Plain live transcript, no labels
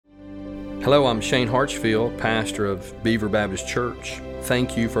Hello, I'm Shane Hartsfield, pastor of Beaver Baptist Church.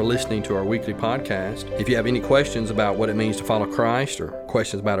 Thank you for listening to our weekly podcast. If you have any questions about what it means to follow Christ or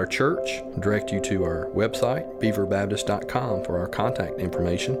questions about our church, I direct you to our website, beaverbaptist.com, for our contact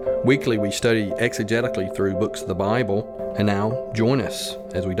information. Weekly, we study exegetically through books of the Bible. And now, join us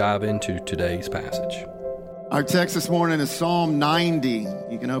as we dive into today's passage. Our text this morning is Psalm 90.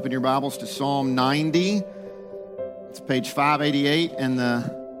 You can open your Bibles to Psalm 90. It's page 588 in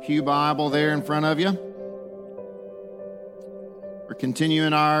the Pew Bible there in front of you. We're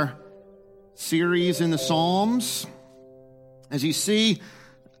continuing our series in the Psalms. As you see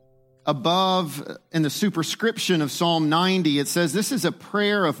above in the superscription of Psalm 90, it says this is a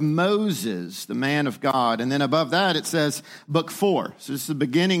prayer of Moses, the man of God. And then above that it says Book 4. So this is the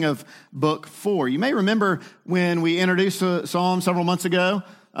beginning of Book 4. You may remember when we introduced the Psalm several months ago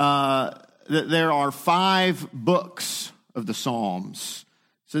that there are 5 books of the Psalms.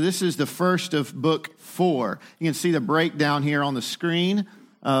 So this is the first of Book 4. You can see the breakdown here on the screen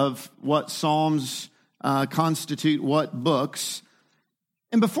of what Psalms constitute what books.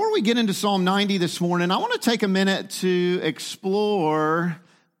 And before we get into Psalm 90 this morning, I want to take a minute to explore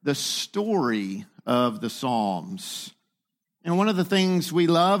the story of the Psalms. And one of the things we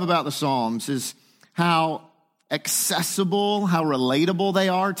love about the Psalms is how accessible, how relatable they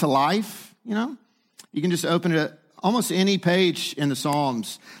are to life. You know, you can just open it almost any page in the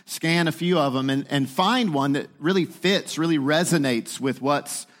Psalms, scan a few of them, and find one that really fits, really resonates with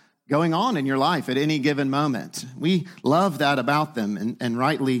what's going on in your life at any given moment. We love that about them, and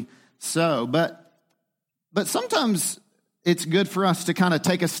rightly so. But sometimes it's good for us to kind of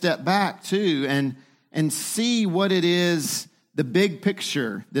take a step back, too, and see what it is, the big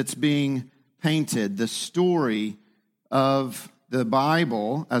picture that's being painted, the story of the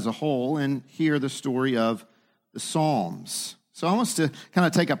Bible as a whole, and hear the story of the Psalms. So I want us to kind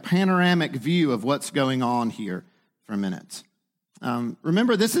of take a panoramic view of what's going on here for a minute.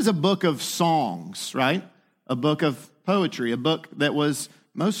 Remember, this is a book of songs, right? A book of poetry, a book that was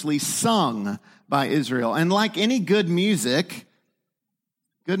mostly sung by Israel. And like any good music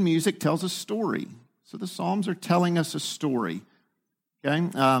tells a story. So the Psalms are telling us a story. Okay?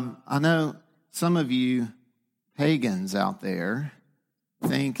 I know some of you pagans out there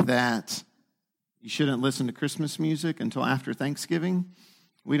think that you shouldn't listen to Christmas music until after Thanksgiving.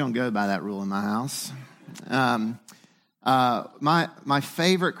 We don't go by that rule in my house. My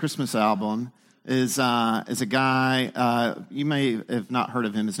favorite Christmas album is a guy, you may have not heard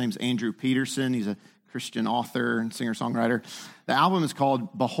of him. His name's Andrew Peterson. He's a Christian author and singer-songwriter. The album is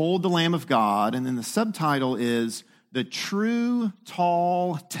called Behold the Lamb of God, and then the subtitle is The True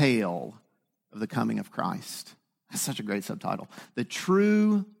Tall Tale of the Coming of Christ. That's such a great subtitle. The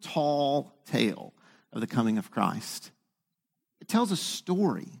True Tall Tale of the Coming of Christ. It tells a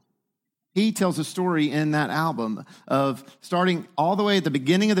story. He tells a story in that album of starting all the way at the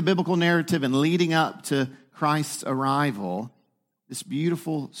beginning of the biblical narrative and leading up to Christ's arrival, this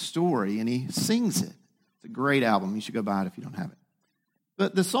beautiful story, and he sings it. It's a great album. You should go buy it if you don't have it.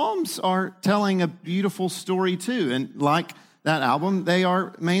 But the Psalms are telling a beautiful story too, and like that album, they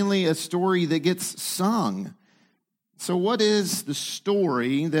are mainly a story that gets sung. So what is the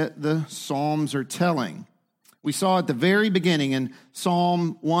story that the Psalms are telling? We saw at the very beginning in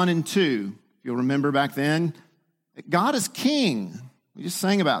Psalm 1 and 2, if you'll remember back then, God is king. We just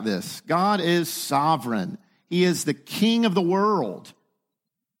sang about this. God is sovereign. He is the king of the world.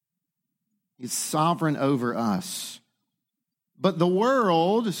 He's sovereign over us. But the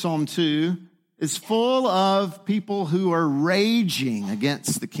world, Psalm 2, is full of people who are raging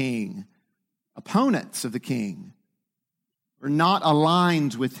against the king, opponents of the king. Are not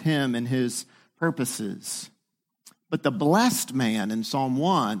aligned with him and his purposes. But the blessed man in Psalm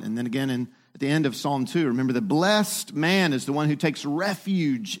 1, and then again at the end of Psalm 2, remember the blessed man is the one who takes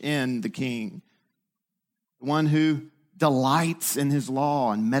refuge in the king, the one who delights in his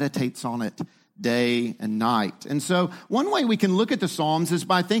law and meditates on it day and night. And so one way we can look at the Psalms is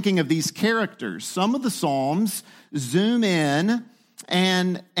by thinking of these characters. Some of the Psalms zoom in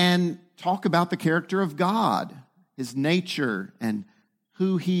and talk about the character of God, his nature, and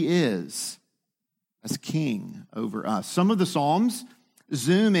who he is as king over us. Some of the Psalms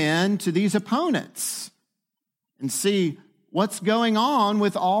zoom in to these opponents and see what's going on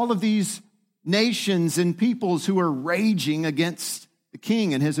with all of these nations and peoples who are raging against the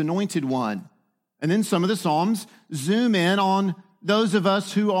king and his anointed one. And then some of the Psalms zoom in on those of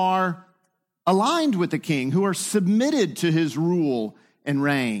us who are aligned with the king, who are submitted to his rule and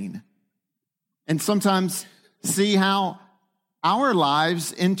reign. And sometimes see how our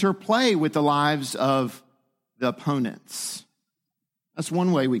lives interplay with the lives of the opponents. That's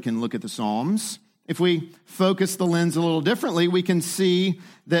one way we can look at the Psalms. If we focus the lens a little differently, we can see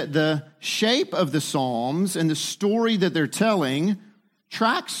that the shape of the Psalms and the story that they're telling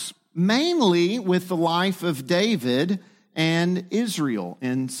tracks mainly with the life of David and Israel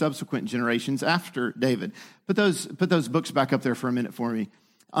in subsequent generations after David. Put those books back up there for a minute for me.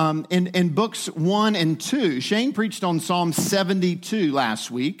 In books 1 and 2, Shane preached on Psalm 72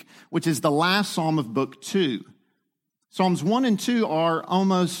 last week, which is the last psalm of book 2. Psalms 1 and 2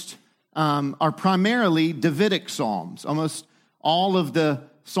 are primarily Davidic psalms. Almost all of the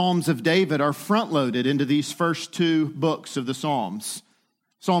Psalms of David are front-loaded into these first 2 books of the Psalms.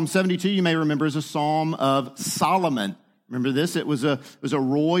 Psalm 72, you may remember, is a psalm of Solomon. Remember this? It was a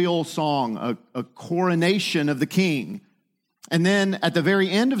royal song, a coronation of the king. And then at the very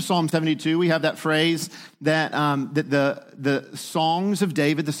end of Psalm 72, we have that phrase that the songs of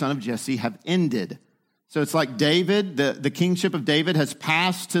David, the son of Jesse, have ended. So it's like David, the kingship of David has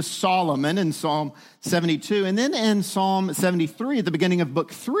passed to Solomon in Psalm 72. And then in Psalm 73, at the beginning of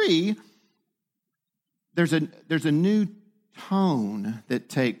book 3, there's a new tone that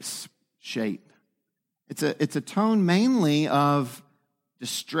takes shape. It's a tone mainly of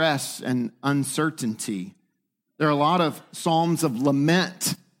distress and uncertainty. There are a lot of psalms of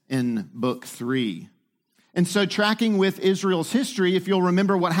lament in book 3. And so tracking with Israel's history, if you'll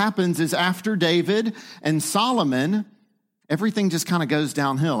remember what happens is after David and Solomon, everything just kind of goes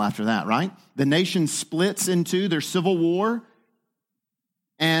downhill after that, right? The nation splits into their civil war,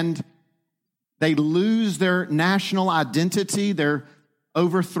 and they lose their national identity. They're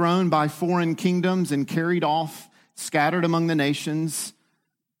overthrown by foreign kingdoms and carried off, scattered among the nations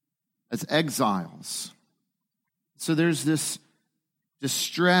as exiles. So there's this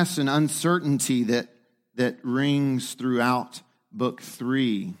distress and uncertainty that rings throughout book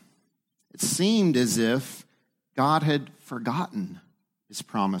 3. It seemed as if God had forgotten his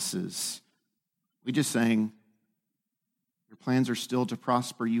promises. We just sang, your plans are still to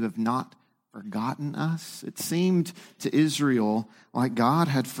prosper. You have not forgotten us. It seemed to Israel like God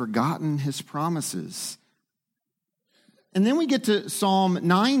had forgotten his promises. And then we get to Psalm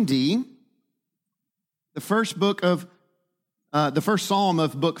 90, the first psalm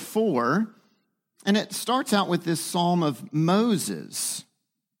of book 4, and it starts out with this psalm of Moses,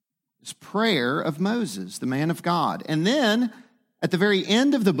 this prayer of Moses, the man of God. And then at the very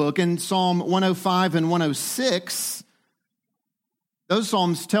end of the book, in Psalm 105 and 106, those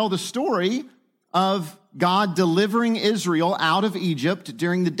psalms tell the story of God delivering Israel out of Egypt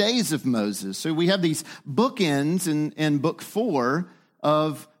during the days of Moses. So we have these bookends in book 4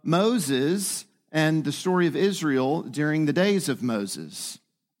 of Moses and the story of Israel during the days of Moses.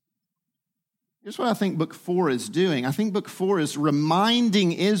 Here's what I think book 4 is doing. I think book 4 is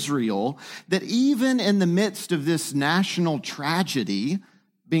reminding Israel that even in the midst of this national tragedy,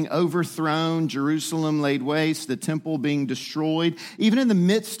 being overthrown, Jerusalem laid waste, the temple being destroyed, even in the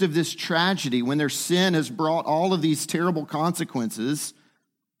midst of this tragedy, when their sin has brought all of these terrible consequences,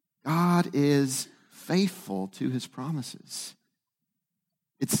 God is faithful to his promises.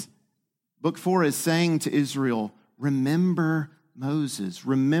 Book 4 is saying to Israel, remember Moses.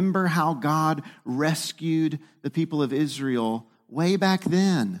 Remember how God rescued the people of Israel way back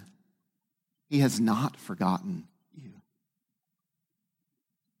then. He has not forgotten you.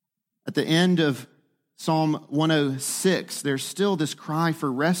 At the end of Psalm 106, there's still this cry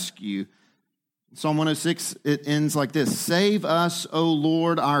for rescue. In Psalm 106, it ends like this: save us, O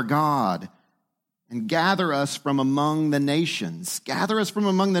Lord our God, and gather us from among the nations. Gather us from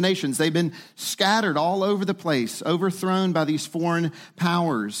among the nations. They've been scattered all over the place, overthrown by these foreign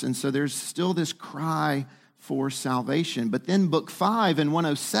powers. And so there's still this cry for salvation. But then book 5 in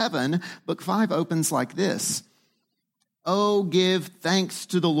 107, book 5 opens like this: oh, give thanks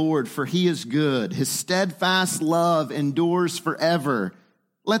to the Lord, for he is good. His steadfast love endures forever.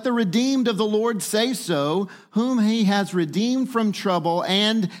 Let the redeemed of the Lord say so, whom he has redeemed from trouble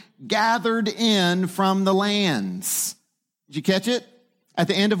and gathered in from the lands. Did you catch it? At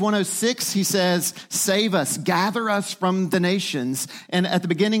the end of 106, he says, save us, gather us from the nations. And at the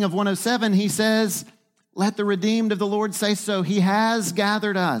beginning of 107, he says, let the redeemed of the Lord say so. He has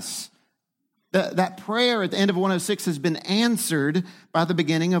gathered us. That prayer at the end of 106 has been answered by the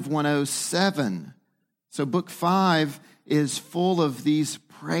beginning of 107. So book 5 is full of these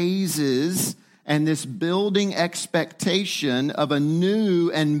praises and this building expectation of a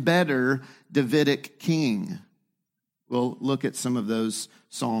new and better Davidic king. We'll look at some of those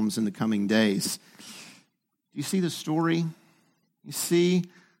psalms in the coming days. Do you see the story? You see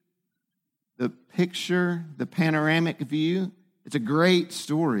the picture, the panoramic view? It's a great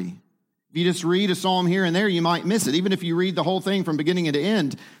story. If you just read a psalm here and there, you might miss it. Even if you read the whole thing from beginning to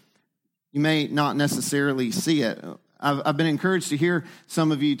end, you may not necessarily see it. I've been encouraged to hear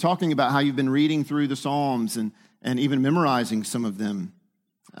some of you talking about how you've been reading through the Psalms and even memorizing some of them.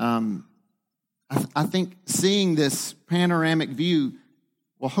 I think seeing this panoramic view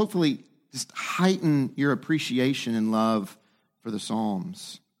will hopefully just heighten your appreciation and love for the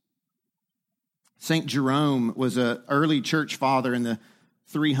Psalms. St. Jerome was an early church father in the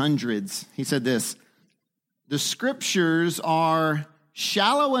 300s. He said this: "The scriptures are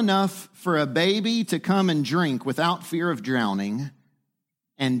shallow enough for a baby to come and drink without fear of drowning,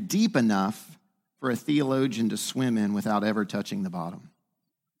 and deep enough for a theologian to swim in without ever touching the bottom."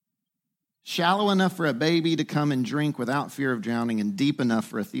 Shallow enough for a baby to come and drink without fear of drowning, and deep enough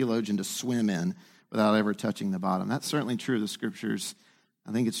for a theologian to swim in without ever touching the bottom. That's certainly true of the scriptures.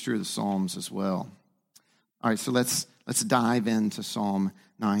 I think it's true of the Psalms as well. All right, so let's dive into Psalm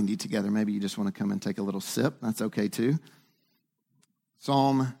 90 together. Maybe you just want to come and take a little sip. That's okay too.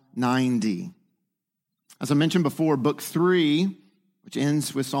 Psalm 90. As I mentioned before, Book 3, which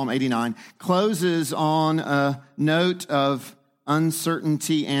ends with Psalm 89, closes on a note of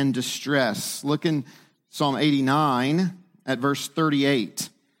uncertainty and distress. Look in Psalm 89 at verse 38.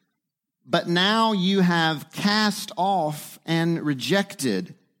 "But now you have cast off and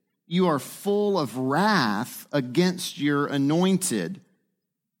rejected. You are full of wrath against your anointed.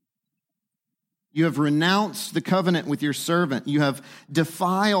 You have renounced the covenant with your servant. You have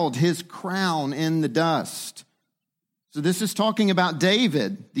defiled his crown in the dust." So this is talking about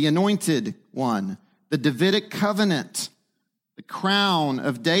David, the anointed one, the Davidic covenant, the crown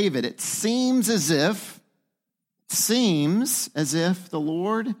of David. It seems as if the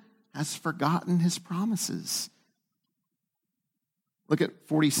Lord has forgotten his promises. Look at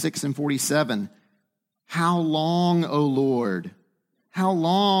 46 and 47. "How long, O Lord? How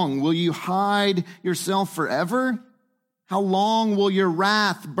long will you hide yourself forever? How long will your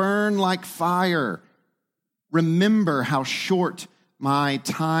wrath burn like fire? Remember how short my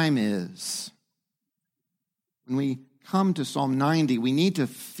time is." When we come to Psalm 90, we need to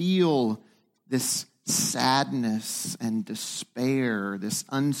feel this sadness and despair, this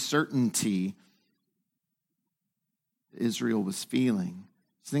uncertainty Israel was feeling.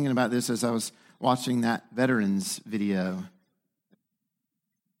 I was thinking about this as I was watching that veterans video.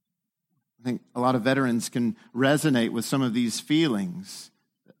 I think a lot of veterans can resonate with some of these feelings: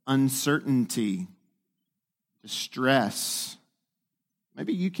 uncertainty, distress.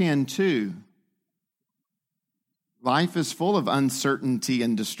 Maybe you can too. Life is full of uncertainty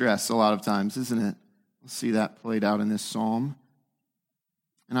and distress a lot of times, isn't it? We'll see that played out in this psalm.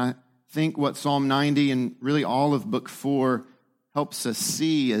 And I think what Psalm 90 and really all of Book 4 helps us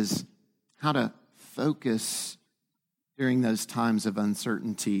see is how to focus during those times of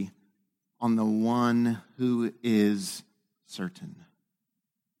uncertainty on the one who is certain.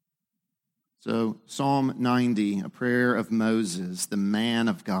 So Psalm 90, a prayer of Moses, the man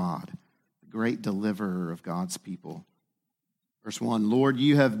of God, the great deliverer of God's people. Verse 1, "Lord,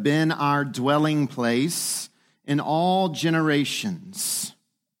 you have been our dwelling place in all generations."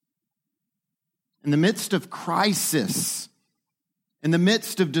 In the midst of crisis, in the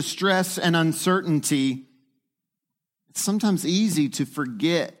midst of distress and uncertainty, it's sometimes easy to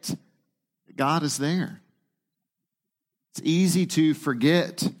forget that God is there. It's easy to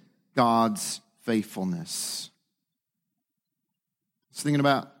forget God's faithfulness. I was thinking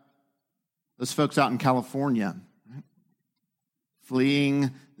about those folks out in California, right?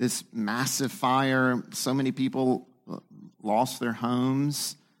 Fleeing this massive fire. So many people lost their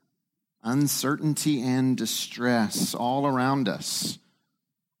homes. Uncertainty and distress all around us.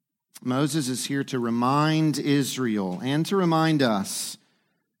 Moses is here to remind Israel and to remind us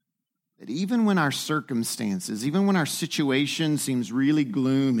that even when our circumstances, even when our situation seems really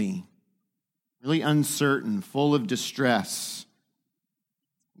gloomy, really uncertain, full of distress,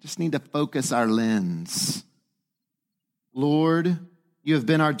 we just need to focus our lens. Lord, you have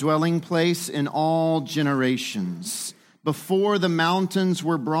been our dwelling place in all generations. Before the mountains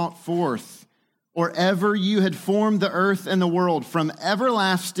were brought forth, or ever you had formed the earth and the world, from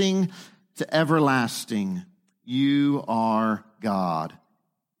everlasting to everlasting, you are God.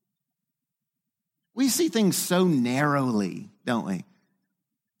 We see things so narrowly, don't we?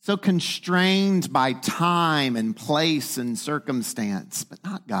 So constrained by time and place and circumstance, but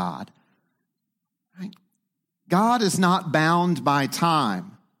not God. Right? God is not bound by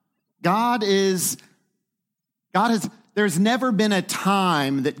time. There's never been a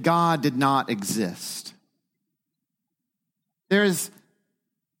time that God did not exist. There's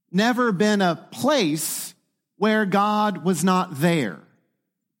never been a place where God was not there.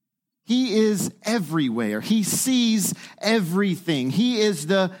 He is everywhere. He sees everything. He is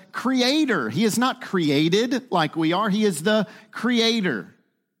the creator. He is not created like we are. He is the creator.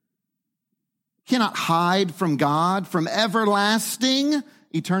 Cannot hide from God, from everlasting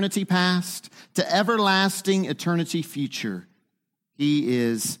eternity past to everlasting eternity future. He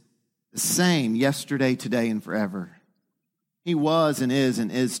is the same yesterday, today, and forever. He was and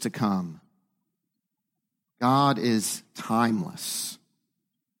is to come. God is timeless.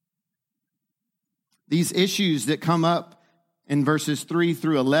 These issues that come up in verses 3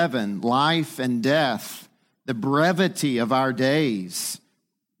 through 11, life and death, the brevity of our days,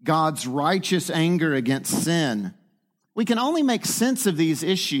 God's righteous anger against sin, we can only make sense of these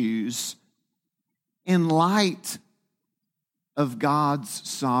issues in light of God's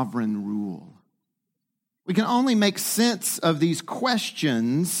sovereign rule. We can only make sense of these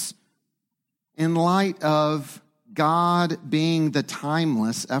questions in light of God being the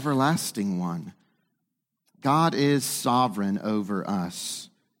timeless, everlasting one. God is sovereign over us.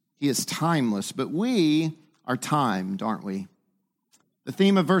 He is timeless, but we are timed, aren't we? The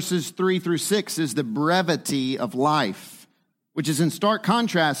theme of verses 3 through 6 is the brevity of life, which is in stark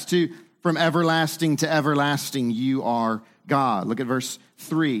contrast to from everlasting to everlasting, you are God. Look at verse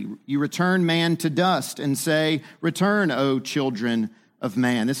 3. You return man to dust and say, return, O children of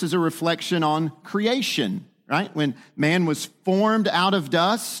man. This is a reflection on creation, right? When man was formed out of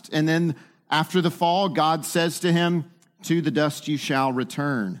dust, and then after the fall, God says to him, to the dust you shall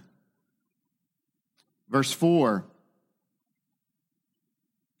return. Verse 4.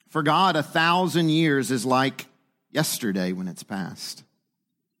 For God, 1,000 years is like yesterday when it's past.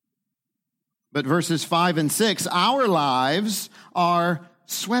 But verses 5 and 6, our lives are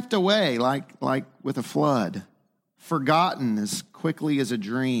swept away like with a flood, forgotten as quickly as a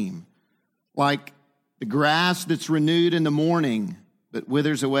dream, like the grass that's renewed in the morning but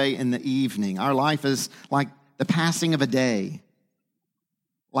withers away in the evening. Our life is like the passing of a day,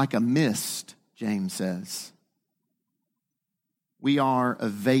 like a mist, James says. We are a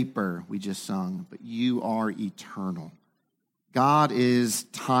vapor, we just sung, but you are eternal. God is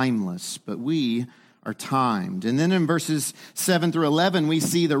timeless, but we are timed. And then in verses 7 through 11, we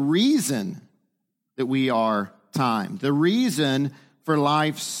see the reason that we are timed, the reason for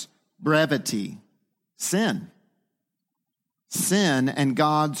life's brevity, sin. Sin and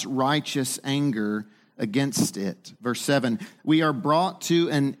God's righteous anger against it. Verse 7, we are brought to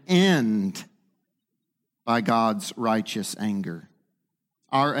an end by God's righteous anger.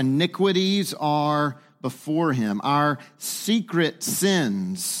 Our iniquities are before him. Our secret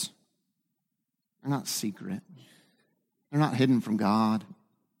sins are not secret. They're not hidden from God.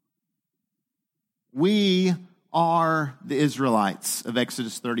 We are the Israelites of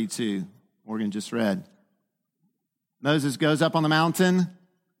Exodus 32, Morgan just read. Moses goes up on the mountain,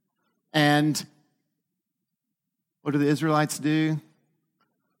 and what do the Israelites do?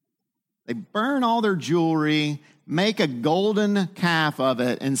 They burn all their jewelry, make a golden calf of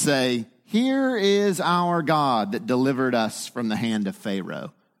it, and say, here is our God that delivered us from the hand of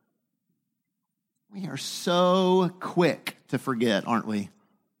Pharaoh. We are so quick to forget, aren't we?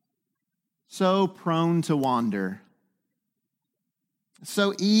 So prone to wander.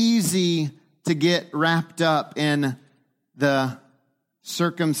 So easy to get wrapped up in the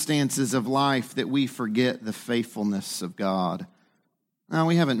circumstances of life that we forget the faithfulness of God. Now,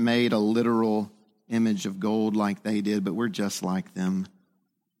 we haven't made a literal image of gold like they did, but we're just like them.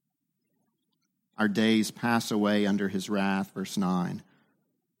 Our days pass away under his wrath, verse 9.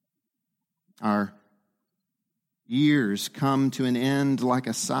 Our years come to an end like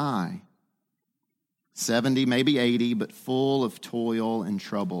a sigh. 70, maybe 80, but full of toil and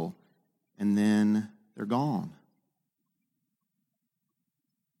trouble. And then they're gone.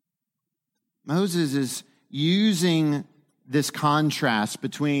 Moses is using this contrast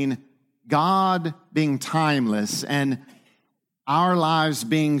between God being timeless and our lives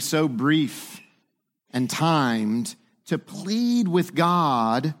being so brief and timed to plead with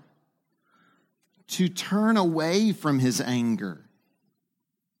God to turn away from his anger.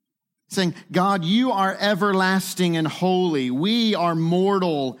 Saying, God, you are everlasting and holy. We are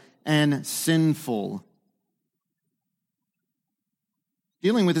mortal and sinful.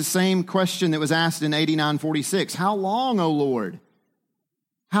 Dealing with the same question that was asked in 89:46. How long, O Lord?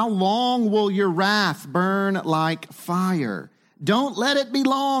 How long will your wrath burn like fire? Don't let it be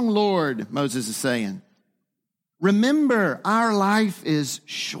long, Lord, Moses is saying. Remember, our life is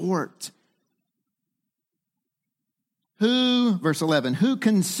short. Who, verse 11, who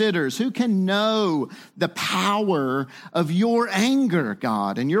considers, who can know the power of your anger,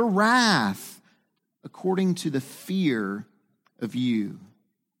 God, and your wrath according to the fear of you?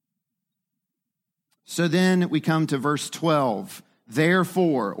 So then we come to verse 12.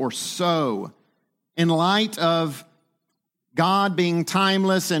 Therefore, or so, in light of God being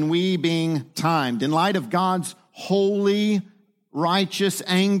timeless and we being timed, in light of God's holy, righteous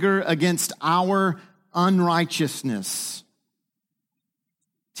anger against our unrighteousness,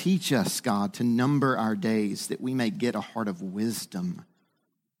 teach us, God, to number our days that we may get a heart of wisdom.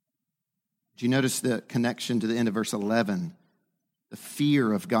 Do you notice the connection to the end of verse 11? The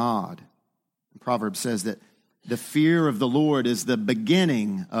fear of God. Proverbs says that the fear of the Lord is the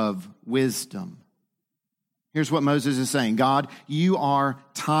beginning of wisdom. Here's what Moses is saying. God, you are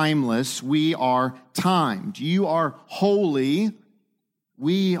timeless. We are timed. You are holy.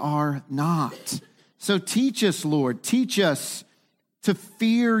 We are not. So teach us, Lord. Teach us to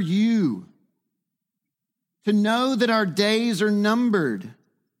fear you, to know that our days are numbered,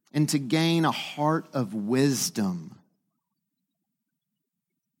 and to gain a heart of wisdom.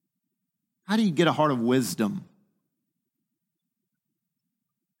 How do you get a heart of wisdom?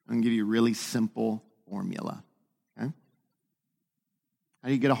 I'm going to give you a really simple formula. Okay? How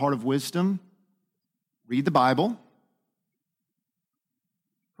do you get a heart of wisdom? Read the Bible,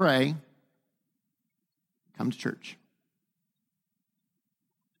 pray, come to church.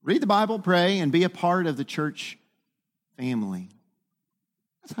 Read the Bible, pray, and be a part of the church family.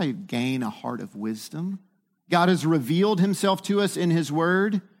 That's how you gain a heart of wisdom. God has revealed himself to us in his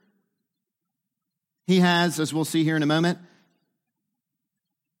word. He has, as we'll see here in a moment,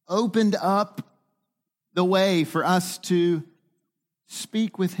 opened up the way for us to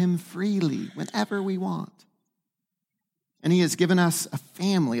speak with him freely whenever we want. And he has given us a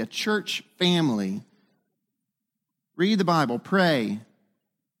family, a church family. Read the Bible, pray,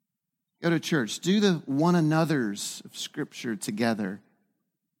 go to church, do the one another's of Scripture together.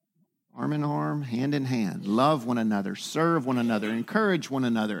 Arm in arm, hand in hand. Love one another, serve one another, encourage one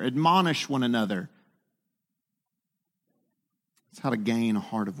another, admonish one another. That's how to gain a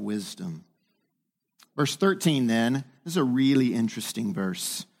heart of wisdom. Verse 13 then, this is a really interesting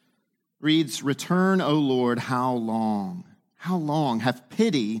verse. Reads, return, O Lord, how long? How long? Have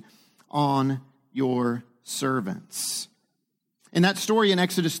pity on your servants. In that story in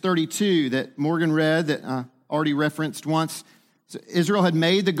Exodus 32 that Morgan read, that already referenced once, so Israel had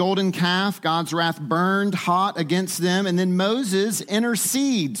made the golden calf. God's wrath burned hot against them. And then Moses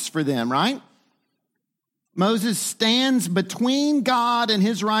intercedes for them, right? Moses stands between God and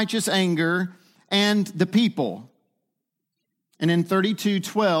his righteous anger and the people. And in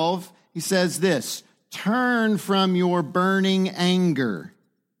 32:12, he says this, turn from your burning anger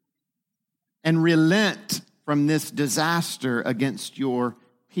and relent from this disaster against your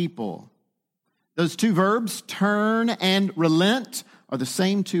people. Those two verbs, turn and relent, are the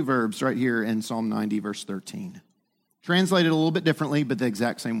same two verbs right here in Psalm 90, verse 13. Translated a little bit differently, but the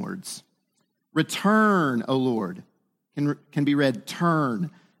exact same words. Return, O Lord, can be read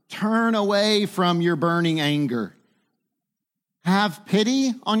turn. Turn away from your burning anger. Have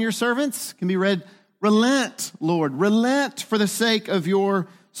pity on your servants, can be read relent, Lord. Relent for the sake of your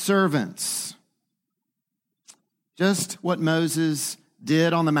servants. Just what Moses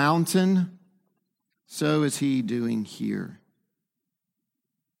did on the mountain, so is he doing here.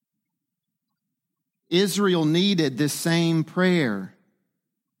 Israel needed this same prayer.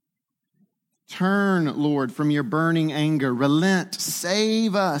 Turn, Lord, from your burning anger. Relent,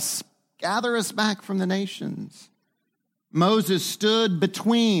 save us, gather us back from the nations. Moses stood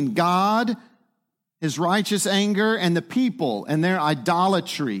between God, his righteous anger, and the people and their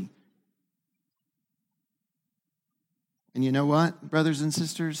idolatry. And you know what, brothers and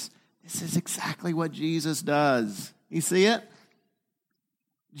sisters? This is exactly what Jesus does. You see it?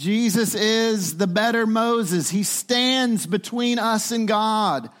 Jesus is the better Moses. He stands between us and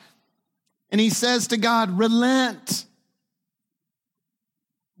God. And he says to God, relent.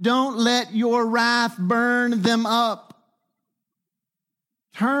 Don't let your wrath burn them up.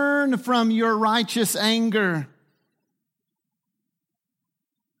 Turn from your righteous anger.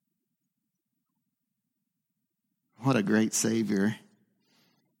 What a great Savior.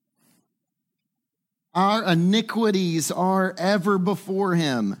 Our iniquities are ever before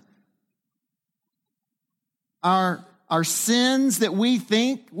him. Our sins that we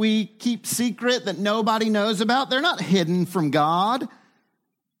think we keep secret, that nobody knows about, they're not hidden from God.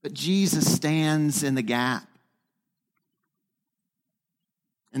 But Jesus stands in the gap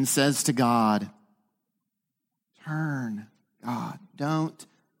and says to God, turn, God, don't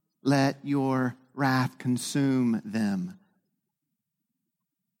let your wrath consume them.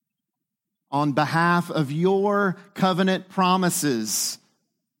 On behalf of your covenant promises,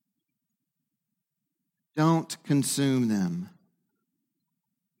 don't consume them.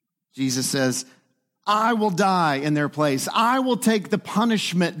 Jesus says, I will die in their place. I will take the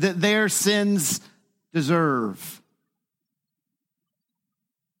punishment that their sins deserve.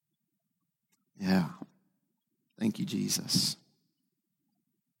 Yeah. Thank you, Jesus.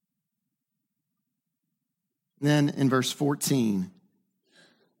 Then in verse 14,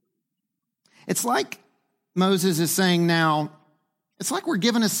 it's like Moses is saying now, it's like we're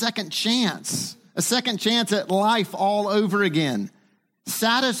given a second chance at life all over again.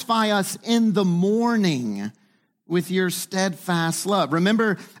 Satisfy us in the morning with your steadfast love.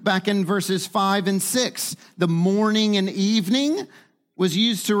 Remember back in verses 5 and 6, the morning and evening was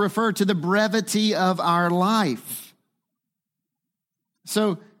used to refer to the brevity of our life.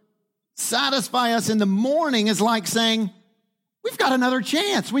 So satisfy us in the morning is like saying, we've got another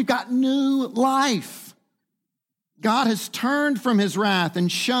chance. We've got new life. God has turned from his wrath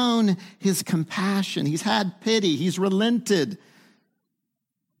and shown his compassion. He's had pity. He's relented.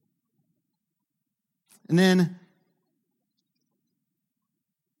 And then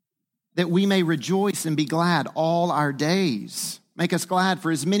that we may rejoice and be glad all our days. Make us glad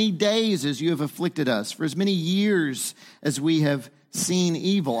for as many days as you have afflicted us, for as many years as we have seen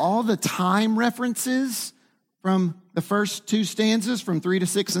evil. All the time references from the first two stanzas, from 3 to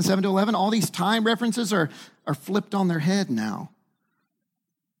 6 and 7 to 11, all these time references are flipped on their head now.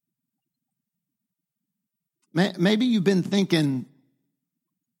 Maybe you've been thinking,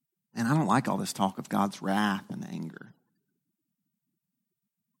 man, I don't like all this talk of God's wrath and anger.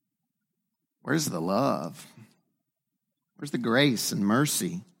 Where's the love? Where's the grace and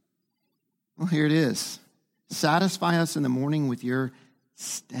mercy? Well, here it is. Satisfy us in the morning with your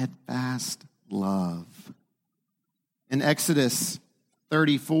steadfast love. In Exodus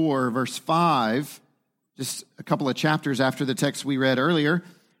 34, verse 5, just a couple of chapters after the text we read earlier,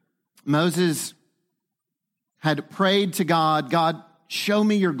 Moses had prayed to God, God, show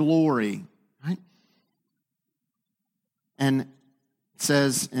me your glory, right? And it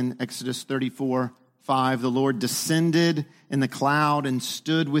says in Exodus 34, 5, the Lord descended in the cloud and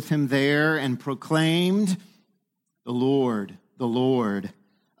stood with him there and proclaimed, the Lord,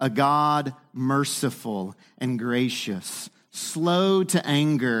 a God merciful and gracious, slow to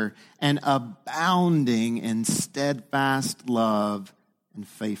anger and abounding in steadfast love and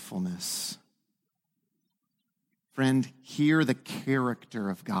faithfulness. Friend, hear the character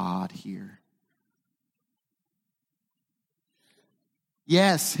of God here.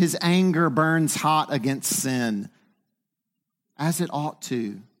 Yes, his anger burns hot against sin, as it ought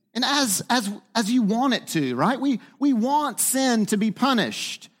to. And as you want it to, right? We want sin to be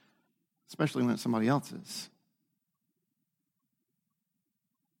punished, especially when it's somebody else's.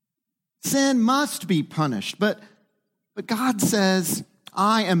 Sin must be punished, but God says,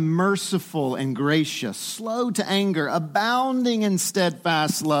 I am merciful and gracious, slow to anger, abounding in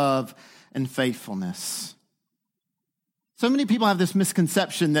steadfast love and faithfulness. So many people have this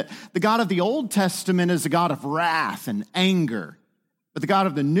misconception that the God of the Old Testament is a God of wrath and anger. But the God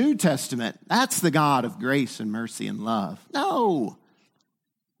of the New Testament, that's the God of grace and mercy and love. No.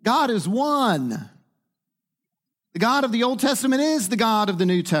 God is one. The God of the Old Testament is the God of the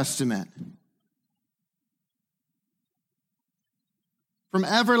New Testament. From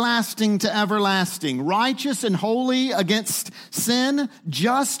everlasting to everlasting, righteous and holy against sin,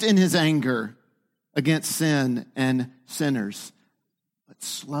 just in his anger against sin and sinners, but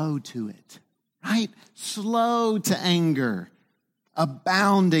slow to it, right? Slow to anger,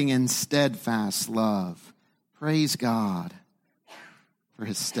 abounding in steadfast love. Praise God for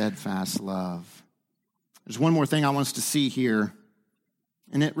his steadfast love. There's one more thing I want us to see here,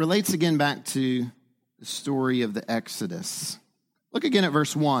 and it relates again back to the story of the Exodus. Look again at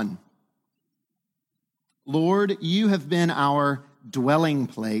verse 1. Lord, you have been our dwelling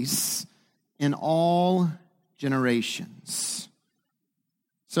place in all generations.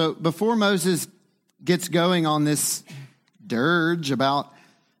 So before Moses gets going on this dirge about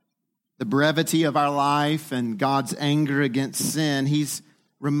the brevity of our life and God's anger against sin, he's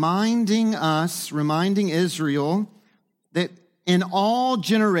reminding Israel that in all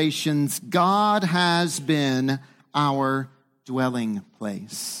generations, God has been our dwelling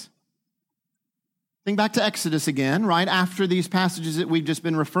place. Think back to Exodus again, right after these passages that we've just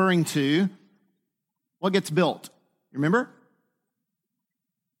been referring to. What gets built? Remember?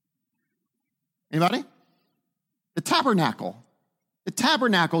 Anybody? The tabernacle. The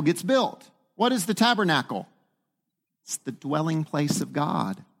tabernacle gets built. What is the tabernacle? It's the dwelling place of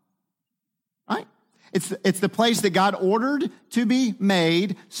God. Right? It's the place that God ordered to be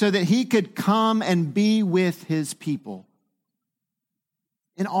made so that he could come and be with his people.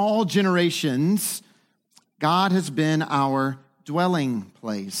 In all generations, God has been our dwelling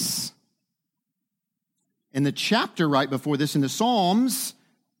place. In the chapter right before this, in the Psalms,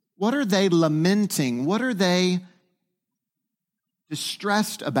 what are they lamenting? What are they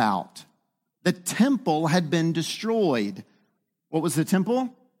distressed about? The temple had been destroyed. What was the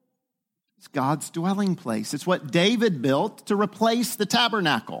temple? It's God's dwelling place. It's what David built to replace the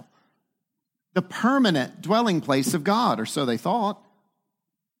tabernacle, the permanent dwelling place of God, or so they thought,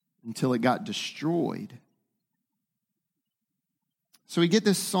 until it got destroyed. So we get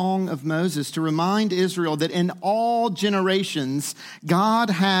this song of Moses to remind Israel that in all generations, God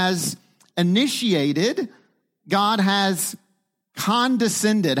has initiated, God has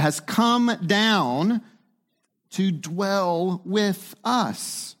condescended, has come down to dwell with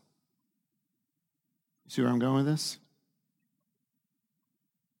us. See where I'm going with this?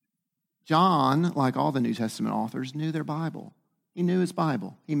 John, like all the New Testament authors, knew their Bible. He knew his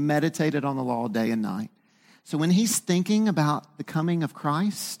Bible. He meditated on the law day and night. So when he's thinking about the coming of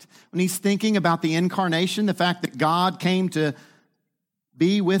Christ, when he's thinking about the incarnation, the fact that God came to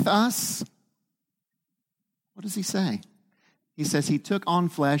be with us, what does he say? He says he took on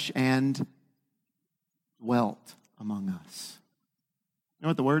flesh and dwelt among us. You know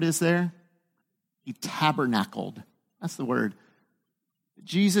what the word is there? He tabernacled. That's the word.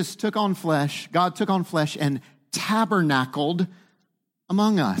 Jesus took on flesh, God took on flesh and tabernacled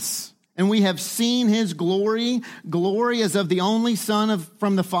among us. And we have seen his glory. Glory as of the only Son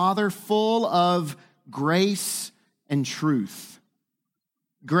from the Father, full of grace and truth.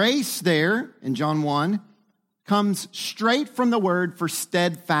 Grace there, in John 1, comes straight from the word for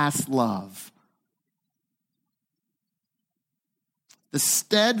steadfast love. The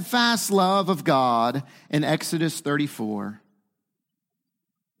steadfast love of God in Exodus 34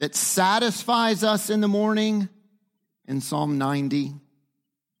 that satisfies us in the morning in Psalm 90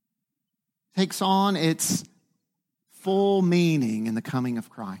 takes on its full meaning in the coming of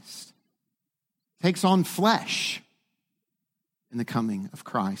Christ. Takes on flesh in the coming of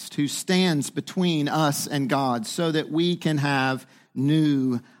Christ, who stands between us and God so that we can have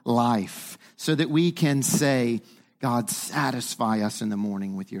new life, so that we can say, God, satisfy us in the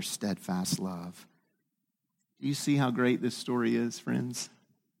morning with your steadfast love. Do you see how great this story is, friends?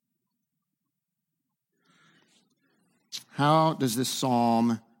 How does this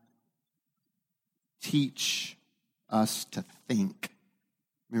psalm teach us to think?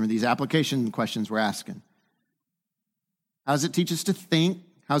 Remember these application questions we're asking. How does it teach us to think?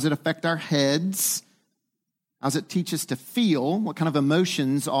 How does it affect our heads? How does it teach us to feel? What kind of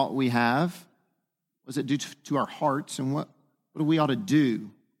emotions ought we have? What does it do to our hearts? And what do we ought to do?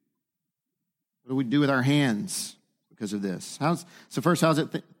 What do we do with our hands because of this? So first, how does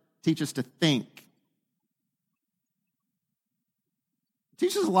it teach us to think? It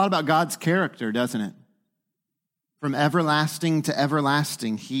teaches us a lot about God's character, doesn't it? From everlasting to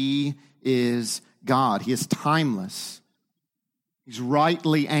everlasting, he is God. He is timeless. He's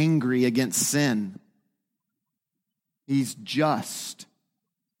rightly angry against sin. He's just.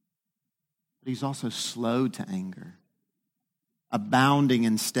 But he's also slow to anger, abounding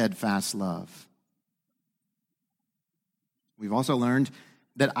in steadfast love. We've also learned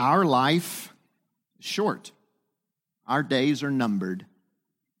that our life is short. Our days are numbered.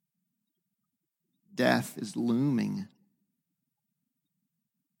 Death is looming.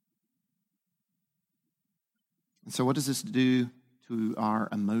 And so what does this do to our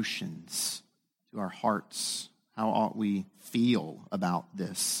emotions, to our hearts? How ought we feel about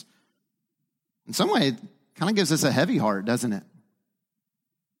this? In some way, it kind of gives us a heavy heart, doesn't it?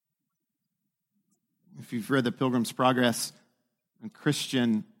 If you've read The Pilgrim's Progress, a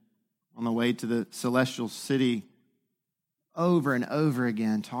Christian on the way to the celestial city over and over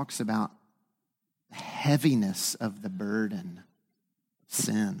again talks about the heaviness of the burden of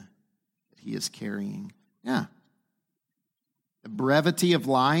sin that he is carrying. Yeah. The brevity of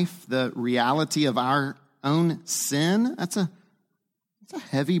life, the reality of our own sin, that's a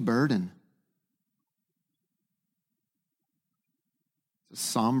heavy burden. It's a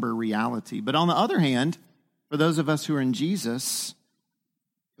somber reality. But on the other hand, for those of us who are in Jesus,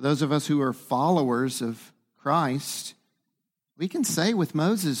 for those of us who are followers of Christ, we can say with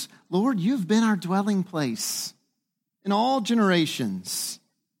Moses, Lord, you've been our dwelling place in all generations.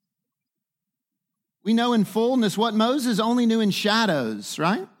 We know in fullness what Moses only knew in shadows,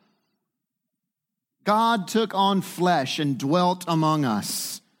 right? God took on flesh and dwelt among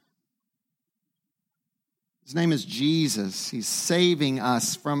us. His name is Jesus. He's saving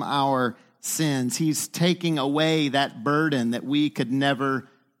us from our sins. He's taking away that burden that we could never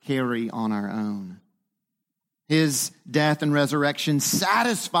carry on our own. His death and resurrection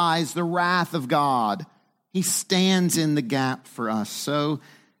satisfies the wrath of God. He stands in the gap for us. So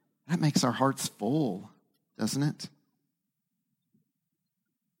that makes our hearts full. doesn't it?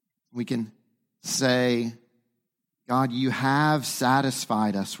 We can say, God, you have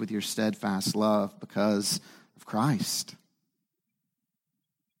satisfied us with your steadfast love because of Christ.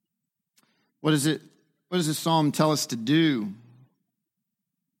 What does this psalm tell us to do?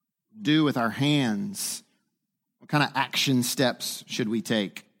 Do with our hands? What kind of action steps should we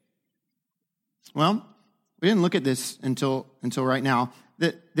take? Well, we didn't look at this until right now.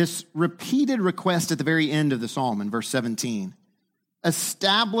 This repeated request at the very end of the psalm in verse 17.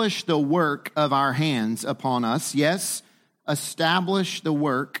 Establish the work of our hands upon us. Yes, establish the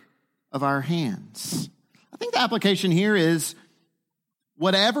work of our hands. I think the application here is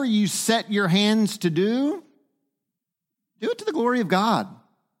whatever you set your hands to do it to the glory of God.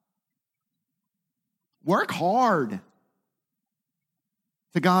 Work hard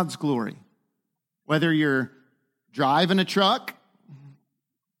to God's glory. Whether you're driving a truck,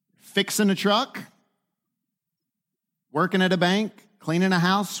 fixing a truck, working at a bank, cleaning a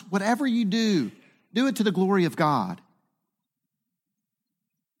house, whatever you do it to the glory of God.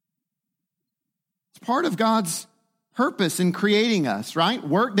 It's part of God's purpose in creating us, right?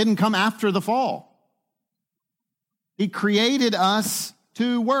 Work didn't come after the fall. He created us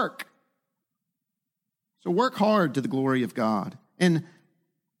to work. So work hard to the glory of God. In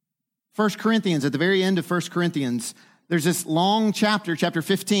 1 Corinthians, at the very end of 1 Corinthians, there's this long chapter, chapter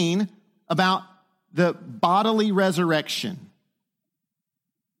 15, about the bodily resurrection.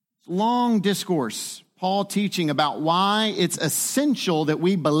 Long discourse, Paul teaching about why it's essential that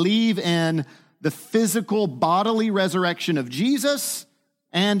we believe in the physical bodily resurrection of Jesus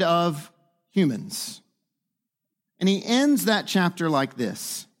and of humans. And he ends that chapter like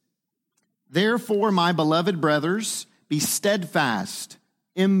this. Therefore, my beloved brothers, be steadfast,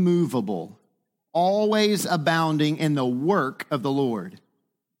 immovable, always abounding in the work of the Lord,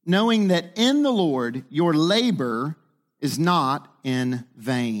 knowing that in the Lord your labor is not in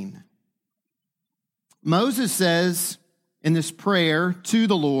vain. Moses says in this prayer to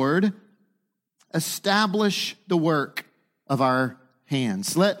the Lord, establish the work of our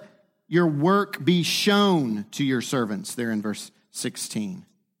hands. Let your work be shown to your servants, there in verse 16.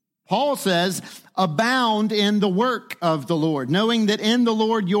 Paul says, abound in the work of the Lord, knowing that in the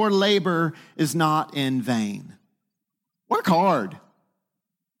Lord your labor is not in vain. Work hard.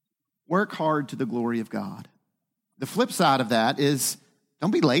 Work hard to the glory of God. The flip side of that is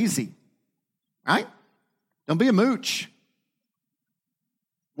don't be lazy, right? Don't be a mooch.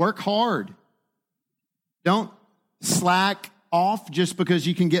 Work hard. Don't slack off just because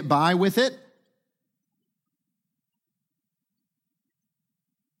you can get by with it.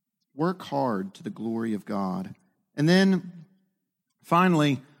 Work hard to the glory of God. And then,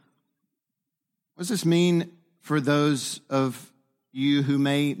 finally, what does this mean for those of you who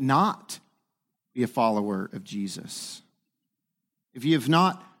may not be a follower of Jesus? If you have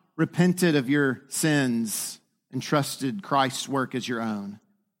not repented of your sins and trusted Christ's work as your own.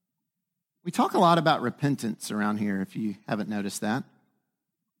 We talk a lot about repentance around here, if you haven't noticed that.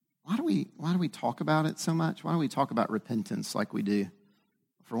 Why do we talk about it so much? Why do we talk about repentance like we do?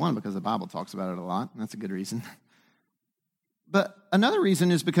 For one, because the Bible talks about it a lot, and that's a good reason. But another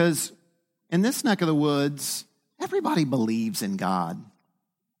reason is because in this neck of the woods, everybody believes in God,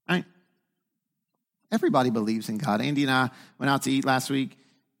 right? Everybody believes in God. Andy and I went out to eat last week.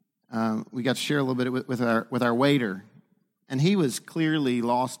 We got to share a little bit with our waiter, and he was clearly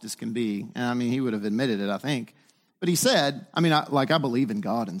lost as can be. And I mean, he would have admitted it, I think. But he said, I believe in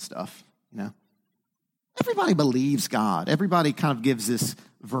God and stuff, you know. Everybody believes God. Everybody kind of gives this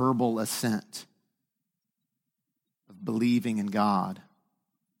verbal assent of believing in God.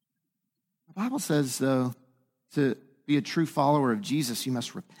 The Bible says, though, to be a true follower of Jesus, you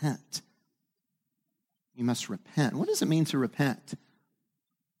must repent. You must repent. What does it mean to repent?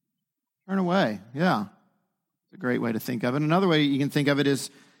 Turn away. Yeah. It's a great way to think of it. Another way you can think of it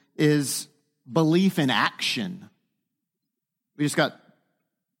is belief in action. We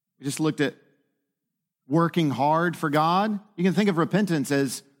just looked at working hard for God. You can think of repentance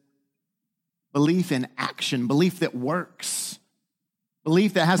as belief in action, belief that works,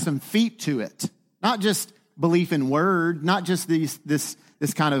 belief that has some feet to it. Not just belief in word, not just this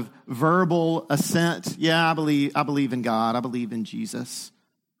kind of verbal assent. Yeah, I believe in God. I believe in Jesus.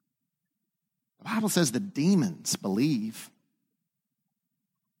 The Bible says the demons believe.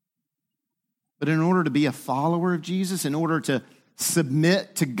 But in order to be a follower of Jesus, in order to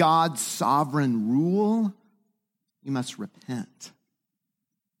submit to God's sovereign rule, you must repent.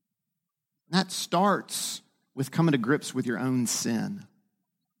 And that starts with coming to grips with your own sin.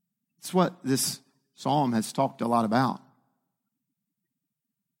 It's what this psalm has talked a lot about.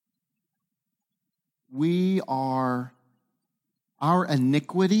 our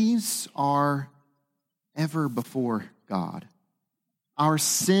iniquities are ever before God. Our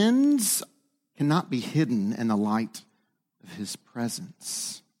sins cannot be hidden in the light of His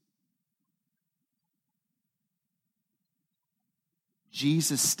presence.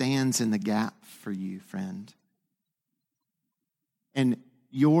 Jesus stands in the gap for you, friend. And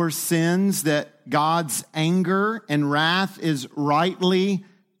your sins that God's anger and wrath is rightly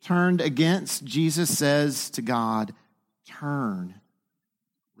turned against, Jesus says to God, turn,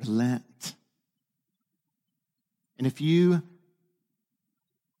 relent. And if you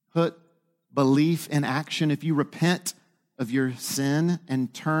put belief in action, if you repent of your sin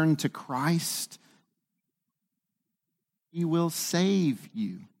and turn to Christ, He will save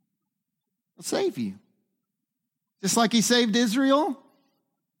you. He'll save you. Just like He saved Israel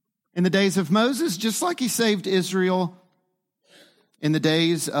in the days of Moses, just like He saved Israel in the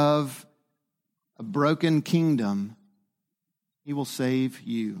days of a broken kingdom, He will save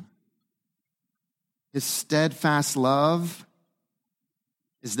you. His steadfast love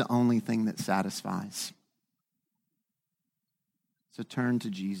is the only thing that satisfies. So turn to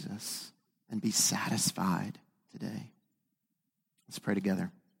Jesus and be satisfied today. Let's pray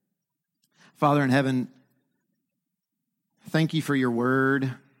together. Father in heaven, thank you for your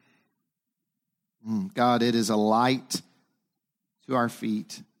word. God, it is a light to our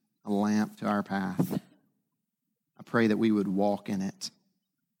feet, a lamp to our path. I pray that we would walk in it,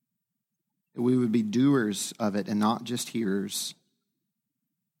 that we would be doers of it and not just hearers.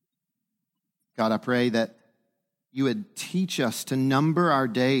 God, I pray that you would teach us to number our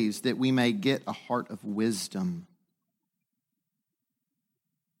days that we may get a heart of wisdom.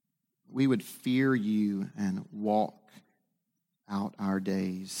 We would fear you and walk out our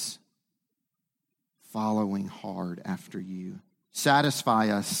days following hard after you. Satisfy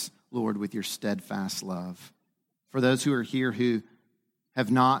us, Lord, with your steadfast love. For those who are here who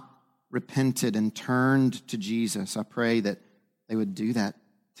have not repented and turned to Jesus, I pray that they would do that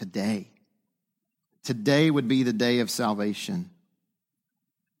today. Today would be the day of salvation.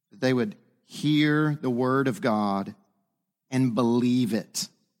 That they would hear the word of God and believe it.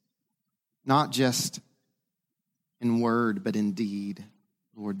 Not just in word, but in deed.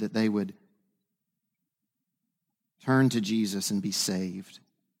 Lord, that they would turn to Jesus and be saved.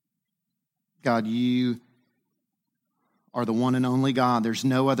 God, you are the one and only God. There's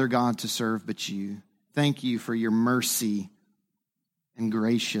no other God to serve but you. Thank you for your mercy and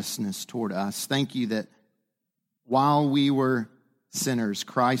graciousness toward us. Thank you that while we were sinners,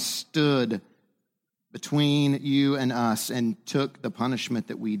 Christ stood between you and us and took the punishment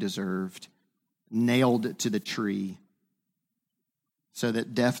that we deserved, nailed it to the tree, so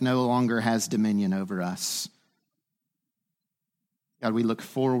that death no longer has dominion over us. God, we look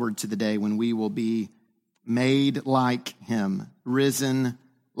forward to the day when we will be made like him, risen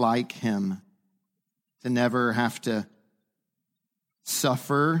like him, to never have to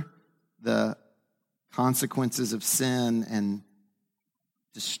suffer the consequences of sin and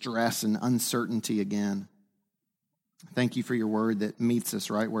distress and uncertainty again. Thank you for your word that meets us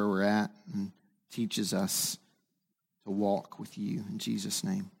right where we're at and teaches us to walk with you. In Jesus'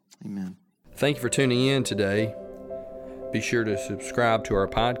 name, amen. Thank you for tuning in today. Be sure to subscribe to our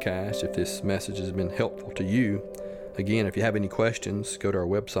podcast if this message has been helpful to you. Again, if you have any questions, go to our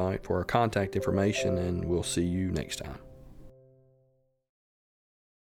website for our contact information, and we'll see you next time.